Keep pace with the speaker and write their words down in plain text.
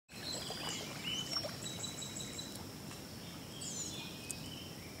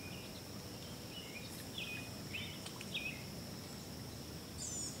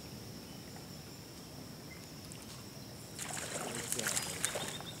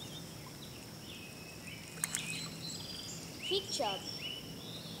Creek chub.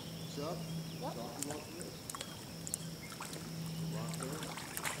 Chub? Yep.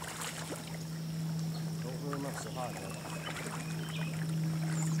 Don't really look so hot though.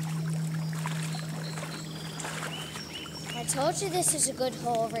 I told you this is a good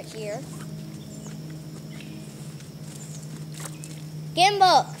hole right here.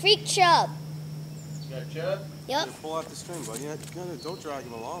 Gimbal, creek chub. You got a chub? Yep. You pull out the string, bud. Don't drag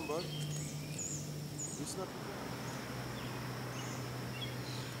him along, bud. Loosen up.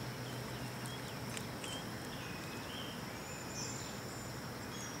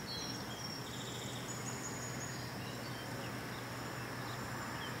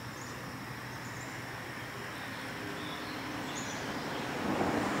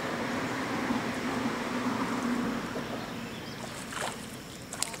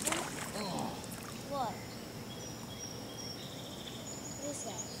 What? What is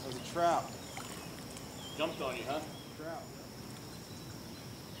that? That was a trout. Jumped on you, huh? Trout.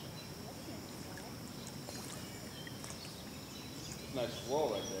 Nice swirl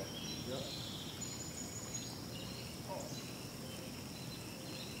right there. Yep. Oh.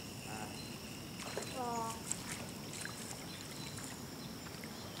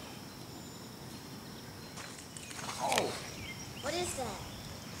 Oh! What is that?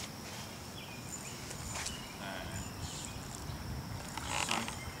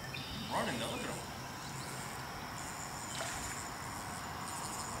 Running, look at him.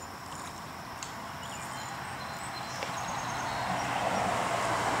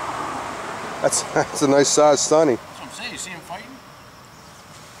 That's a nice size sunny. That's what I'm saying. You see him fighting?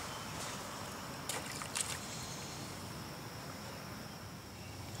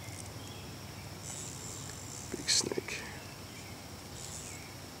 Big snake.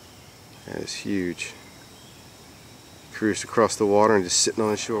 That is huge. Cruised across the water and just sitting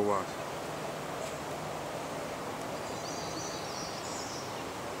on the shore watch.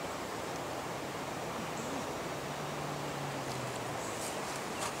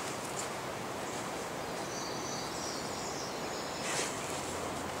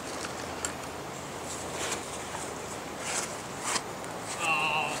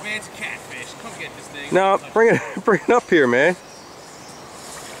 Oh, man, it's a catfish. Come get this thing. No, bring it up here, man. He's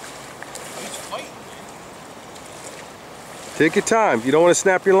fighting, man. Take your time. You don't want to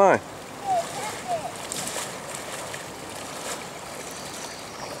snap your line.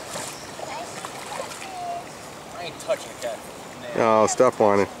 I ain't touching a catfish. Oh, stop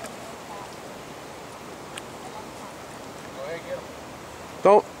whining. Go ahead, get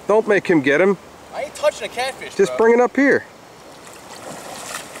him. Don't make him get him. I ain't touching a catfish, Just bro. bring it up here.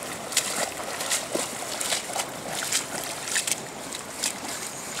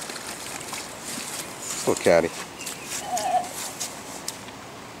 Little catty.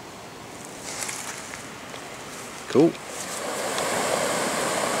 Cool.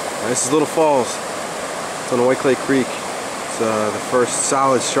 This is Little Falls. It's on White Clay Creek. It's the first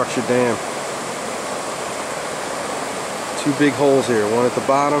solid structured dam. Two big holes here, one at the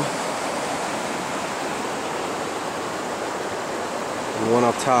bottom and one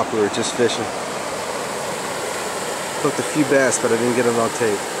up top. We were just fishing. Hooked a few bass, but I didn't get it on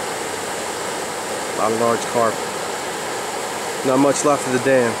tape. A lot of large carp. Not much left of the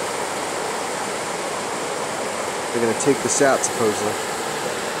dam. They're going to take this out supposedly.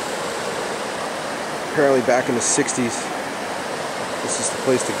 Apparently back in the 60s, this is the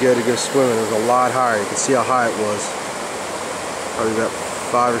place to go swimming. It was a lot higher. You can see how high it was. Probably about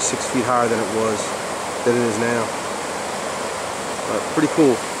 5 or 6 feet higher than it is now. Pretty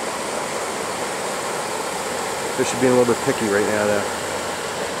cool. Fish are being a little bit picky right now though.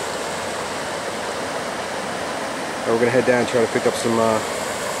 We're going to head down and try to pick up some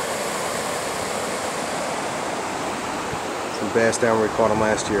bass down where we caught them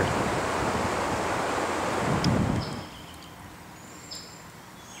last year.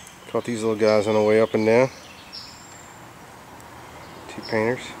 Caught these little guys on the way up and down. Two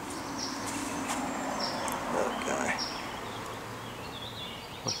painters. Okay.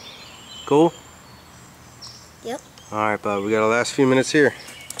 Cool? Yep. Alright, bud, we got our last few minutes here.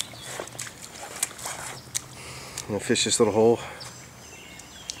 I'm gonna fish this little hole.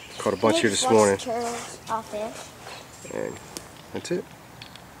 Caught a bunch here this morning. Turtles, I'll fish. And that's it.